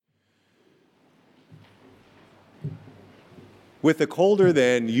With the colder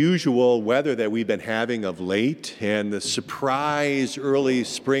than usual weather that we've been having of late and the surprise early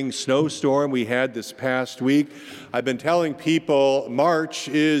spring snowstorm we had this past week, I've been telling people March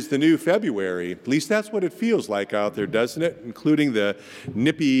is the new February. At least that's what it feels like out there, doesn't it? Including the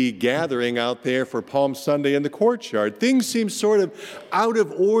nippy gathering out there for Palm Sunday in the courtyard. Things seem sort of out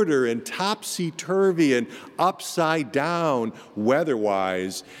of order and topsy-turvy and upside down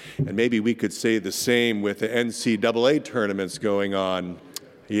weather-wise. And maybe we could say the same with the NCAA tournaments going on.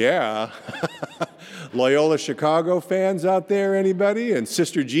 Yeah. Loyola Chicago fans out there, anybody? And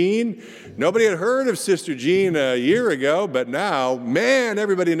Sister Jean? Nobody had heard of Sister Jean a year ago, but now, man,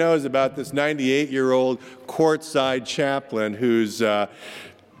 everybody knows about this 98-year-old courtside chaplain who's, at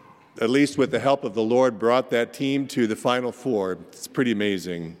least with the help of the Lord, brought that team to the Final Four. It's pretty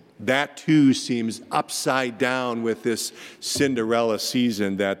amazing. That, too, seems upside down with this Cinderella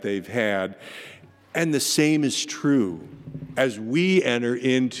season that they've had. And the same is true as we enter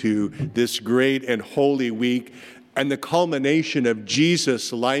into this great and holy week and the culmination of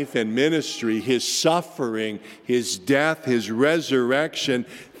Jesus' life and ministry, his suffering, his death, his resurrection.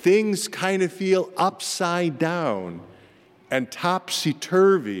 Things kind of feel upside down and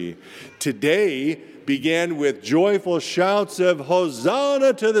topsy-turvy. Today began with joyful shouts of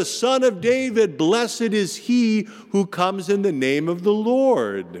Hosanna to the Son of David. Blessed is he who comes in the name of the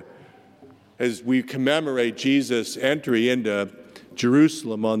Lord. As we commemorate Jesus' entry into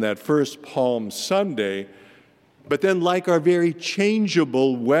Jerusalem on that first Palm Sunday. But then, like our very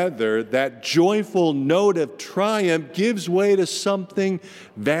changeable weather, that joyful note of triumph gives way to something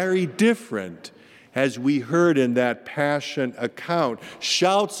very different. As we heard in that Passion account,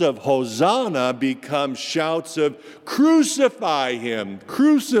 shouts of Hosanna become shouts of crucify him,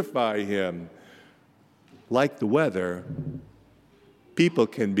 crucify him. Like the weather, people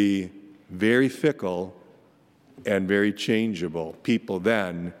can be very fickle and very changeable. People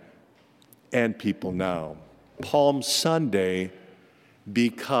then and people now. Palm Sunday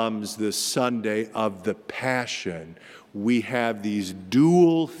becomes the Sunday of the Passion. We have these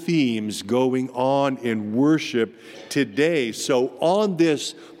dual themes going on in worship today. So on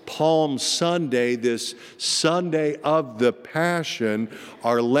this Palm Sunday, this Sunday of the Passion,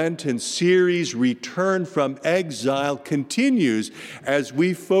 our Lenten series, Return from Exile, continues as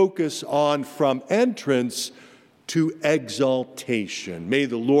we focus on from entrance to exaltation. May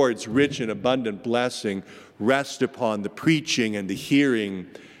the Lord's rich and abundant blessing rest upon the preaching and the hearing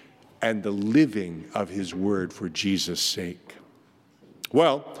and the living of his word for Jesus' sake.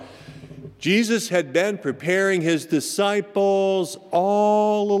 Well, Jesus had been preparing his disciples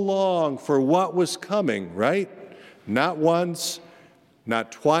all along for what was coming, right? Not once,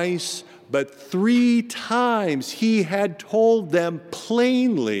 not twice, but 3 times he had told them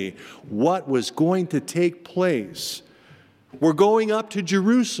plainly what was going to take place. We're going up to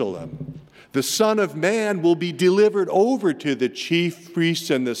Jerusalem. The Son of Man will be delivered over to the chief priests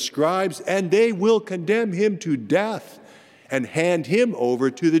and the scribes, and they will condemn him to death and hand him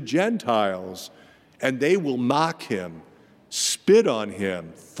over to the Gentiles. And they will mock him, spit on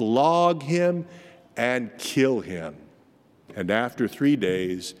him, flog him, and kill him. And after 3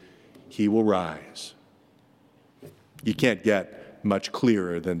 days, he will rise. You can't get much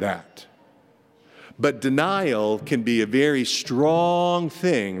clearer than that. But denial can be a very strong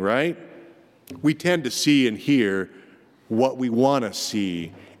thing, right? We tend to see and hear what we want to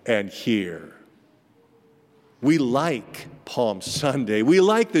see and hear. We like Palm Sunday. We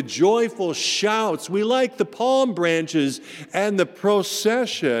like the joyful shouts. We like the palm branches and the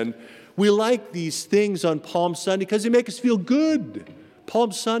procession. We like these things on Palm Sunday because they make us feel good.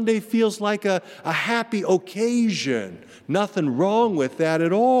 Palm Sunday feels like a happy occasion. Nothing wrong with that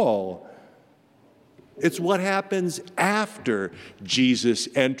at all. It's what happens after Jesus'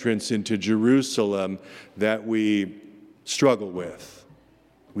 entrance into Jerusalem that we struggle with,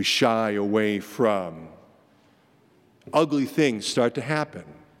 we shy away from. Ugly things start to happen.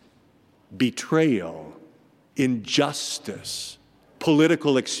 Betrayal, injustice,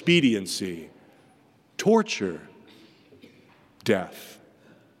 political expediency, torture, death.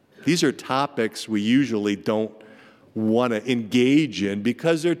 These are topics we usually don't want to engage in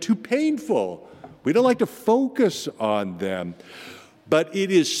because they're too painful. We don't like to focus on them. But it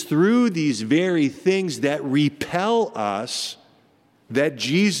is through these very things that repel us that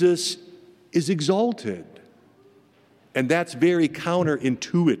Jesus is exalted. And that's very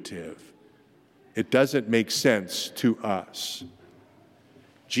counterintuitive. It doesn't make sense to us.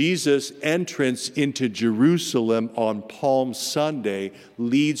 Jesus' entrance into Jerusalem on Palm Sunday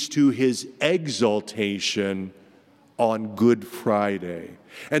leads to his exaltation on Good Friday.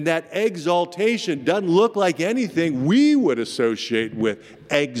 And that exaltation doesn't look like anything we would associate with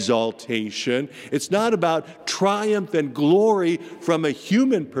exaltation. It's not about triumph and glory from a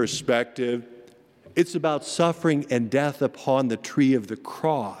human perspective. It's about suffering and death upon the tree of the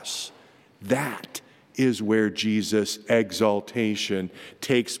cross. That is where Jesus' exaltation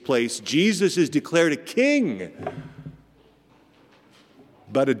takes place. Jesus is declared a king,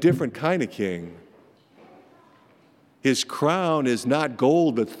 but a different kind of king. His crown is not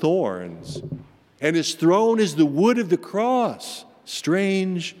gold but thorns, and his throne is the wood of the cross.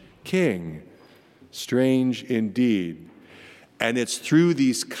 Strange king, strange indeed. And it's through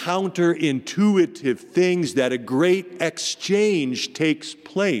these counterintuitive things that a great exchange takes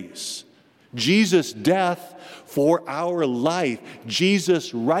place. Jesus' death for our life,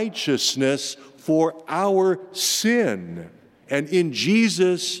 Jesus' righteousness for our sin. And in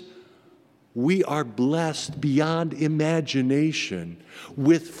Jesus, we are blessed beyond imagination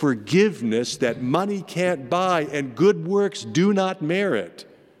with forgiveness that money can't buy and good works do not merit.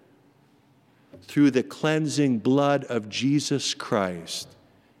 Through the cleansing blood of Jesus Christ,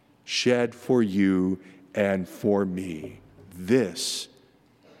 shed for you and for me. This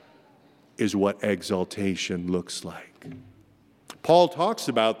is what exaltation looks like. Paul talks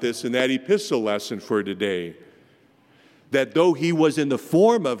about this in that epistle lesson for today. That though he was in the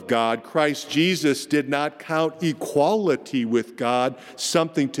form of God, Christ Jesus did not count equality with God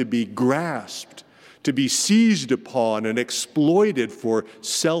something to be grasped, to be seized upon and exploited for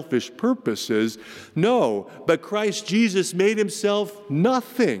selfish purposes. No, but Christ Jesus made himself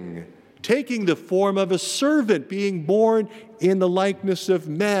nothing, taking the form of a servant, being born in the likeness of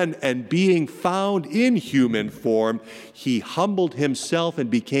men, and being found in human form, he humbled himself and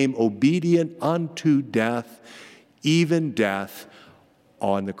became obedient unto death, even death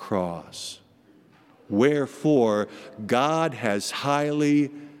on the cross. Wherefore, God has highly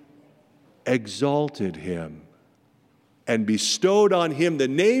exalted him and bestowed on him the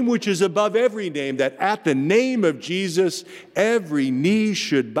name which is above every name, that at the name of Jesus every knee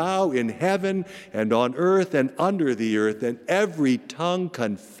should bow in heaven and on earth and under the earth, and every tongue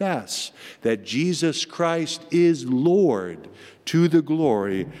confess that Jesus Christ is Lord, to the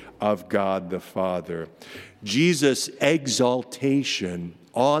glory of God the Father. Jesus' exaltation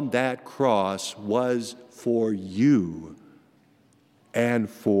on that cross was for you and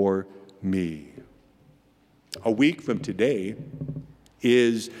for me. A week from today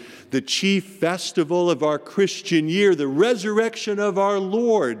is the chief festival of our Christian year, the resurrection of our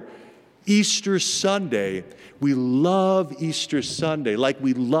Lord, Easter Sunday. We love Easter Sunday like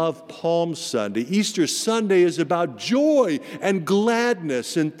we love Palm Sunday. Easter Sunday is about joy and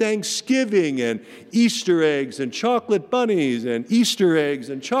gladness and thanksgiving and Easter eggs and chocolate bunnies and Easter eggs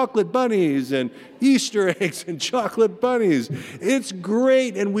and chocolate bunnies and Easter eggs and chocolate bunnies. It's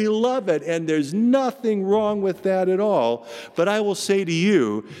great and we love it, and there's nothing wrong with that at all. But I will say to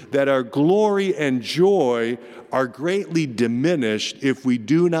you that our glory and joy are greatly diminished if we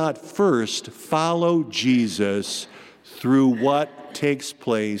do not first follow Jesus through what takes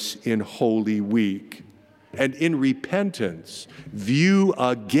place in Holy Week. And in repentance, view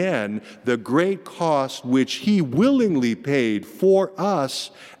again the great cost which he willingly paid for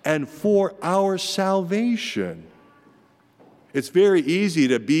us and for our salvation. It's very easy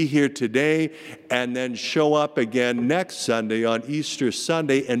to be here today and then show up again next Sunday on Easter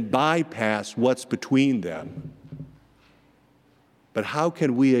Sunday and bypass what's between them. But how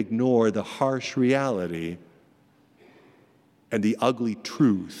can we ignore the harsh reality and the ugly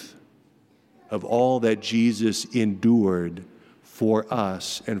truth of all that Jesus endured for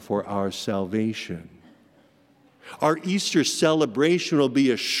us and for our salvation? Our Easter celebration will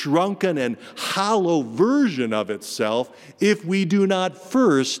be a shrunken and hollow version of itself if we do not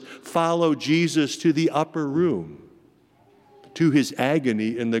first follow Jesus to the upper room, to his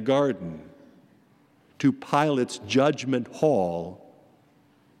agony in the garden, to Pilate's judgment hall,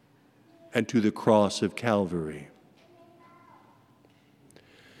 and to the cross of Calvary.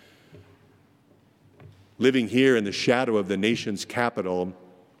 Living here in the shadow of the nation's capital,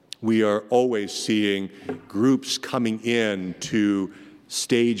 we are always seeing groups coming in to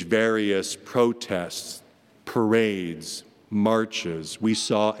stage various protests, parades, marches. We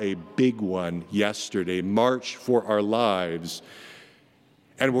saw a big one yesterday, March for Our Lives.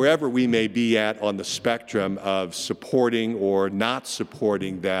 And wherever we may be at on the spectrum of supporting or not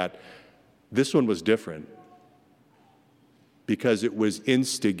supporting that, this one was different because it was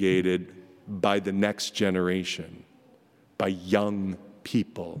instigated by the next generation, by young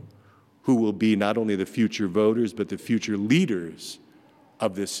people who will be not only the future voters, but the future leaders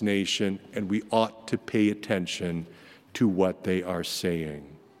of this nation, and we ought to pay attention to what they are saying.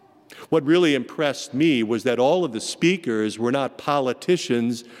 What really impressed me was that all of the speakers were not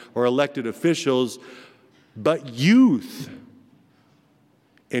politicians or elected officials, but youth,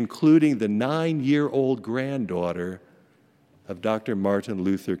 including the 9-year-old granddaughter of Dr. Martin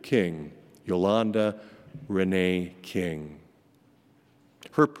Luther King, Yolanda Renee King.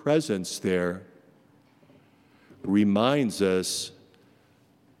 Her presence there reminds us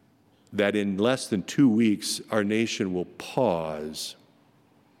that in less than 2 weeks, our nation will pause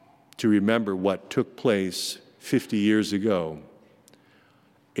to remember what took place 50 years ago,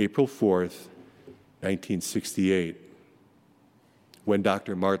 April 4th, 1968, when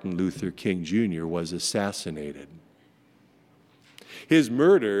Dr. Martin Luther King Jr. was assassinated. His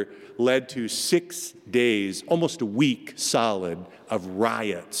murder led to 6 days, almost a week solid, of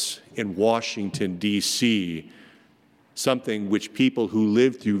riots in Washington, D.C., something which people who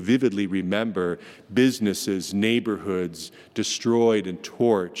lived through vividly remember. Businesses, neighborhoods destroyed and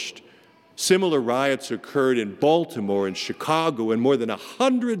torched. Similar riots occurred in Baltimore and Chicago and more than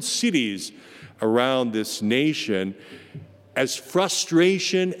 100 cities around this nation as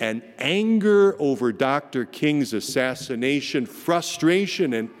frustration and anger over Dr. King's assassination,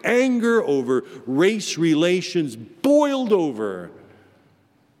 frustration and anger over race relations boiled over.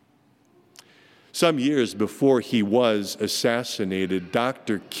 Some years before he was assassinated,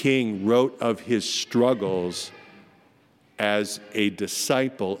 Dr. King wrote of his struggles as a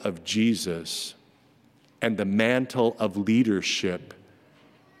disciple of Jesus and the mantle of leadership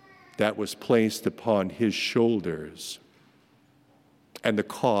that was placed upon his shoulders and the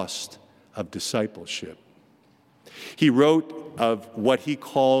cost of discipleship. He wrote of what he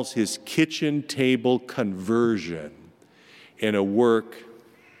calls his kitchen table conversion in a work,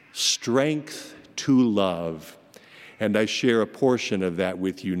 Strength to Love, and I share a portion of that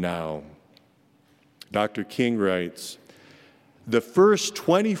with you now. Dr. King writes, "The first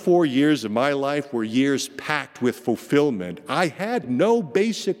 24 years of my life were years packed with fulfillment. I had no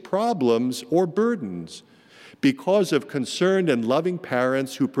basic problems or burdens. Because of concerned and loving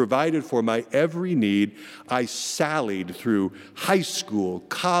parents who provided for my every need, I sallied through high school,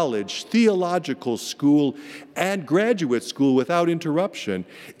 college, theological school, and graduate school without interruption.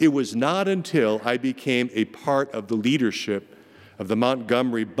 It was not until I became a part of the leadership of the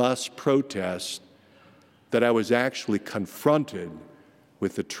Montgomery bus protest that I was actually confronted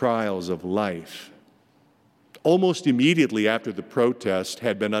with the trials of life. Almost immediately after the protest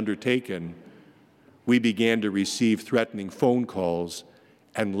had been undertaken, we began to receive threatening phone calls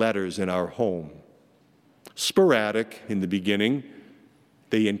and letters in our home. Sporadic in the beginning,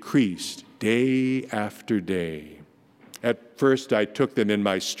 they increased day after day. At first, I took them in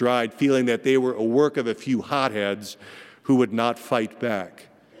my stride, feeling that they were a work of a few hotheads who would not fight back.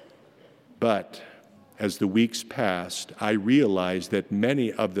 But as the weeks passed, I realized that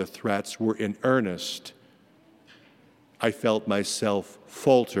many of the threats were in earnest. I felt myself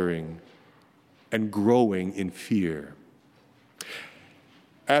faltering and growing in fear.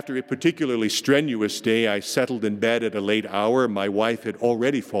 After a particularly strenuous day, I settled in bed at a late hour. My wife had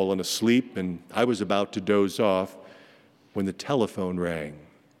already fallen asleep, and I was about to doze off when the telephone rang.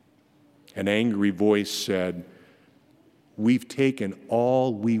 An angry voice said, "We've taken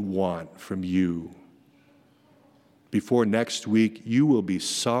all we want from you. Before next week, you will be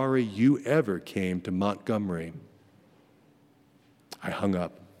sorry you ever came to Montgomery." I hung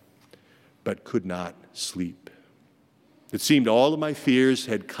up, but could not sleep. It seemed all of my fears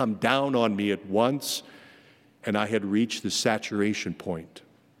had come down on me at once, and I had reached the saturation point.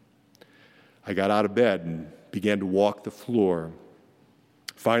 I got out of bed and began to walk the floor.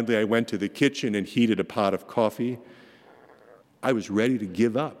 Finally, I went to the kitchen and heated a pot of coffee. I was ready to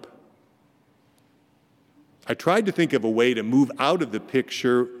give up. I tried to think of a way to move out of the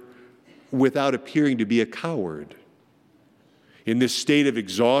picture without appearing to be a coward. In this state of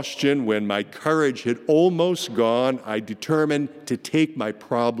exhaustion, when my courage had almost gone, I determined to take my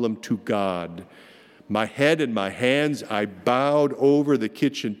problem to God. My head in my hands, I bowed over the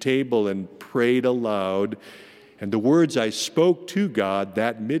kitchen table and prayed aloud. And the words I spoke to God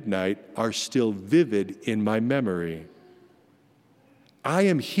that midnight are still vivid in my memory. I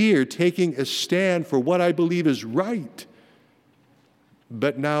am here taking a stand for what I believe is right.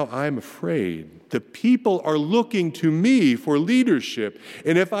 But now I'm afraid. The people are looking to me for leadership.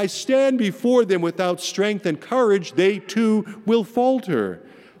 And if I stand before them without strength and courage, they too will falter.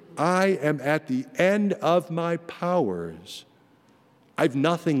 I am at the end of my powers. I've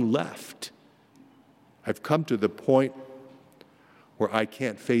nothing left. I've come to the point where I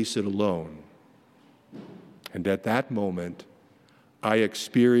can't face it alone. And at that moment, I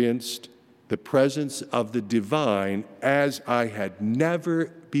experienced the presence of the divine as I had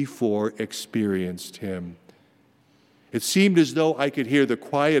never before experienced him. It seemed as though I could hear the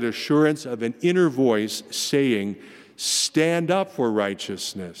quiet assurance of an inner voice saying, "Stand up for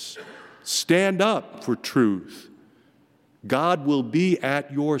righteousness. Stand up for truth. God will be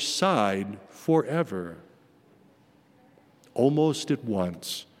at your side forever." Almost at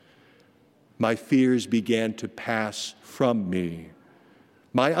once, my fears began to pass from me.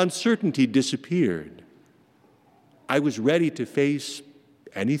 My uncertainty disappeared. I was ready to face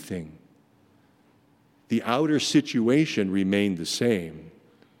anything. The outer situation remained the same,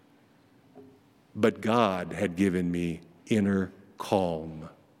 but God had given me inner calm.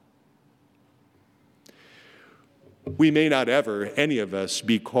 We may not ever, any of us,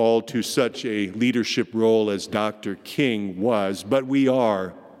 be called to such a leadership role as Dr. King was, but we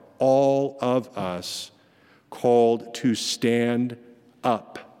are, all of us, called to stand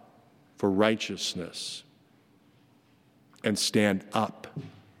up for righteousness and stand up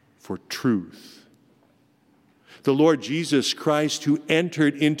for truth. The Lord Jesus Christ, who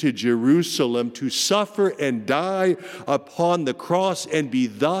entered into Jerusalem to suffer and die upon the cross and be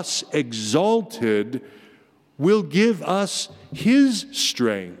thus exalted, will give us his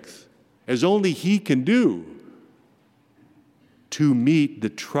strength, as only he can do, to meet the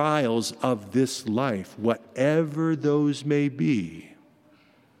trials of this life, whatever those may be.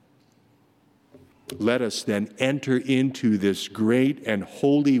 Let us then enter into this great and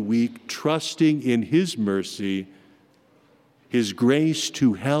holy week, trusting in his mercy, his grace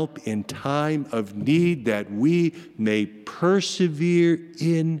to help in time of need, that we may persevere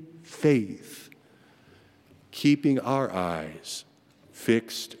in faith, keeping our eyes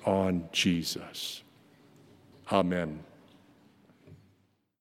fixed on Jesus. Amen.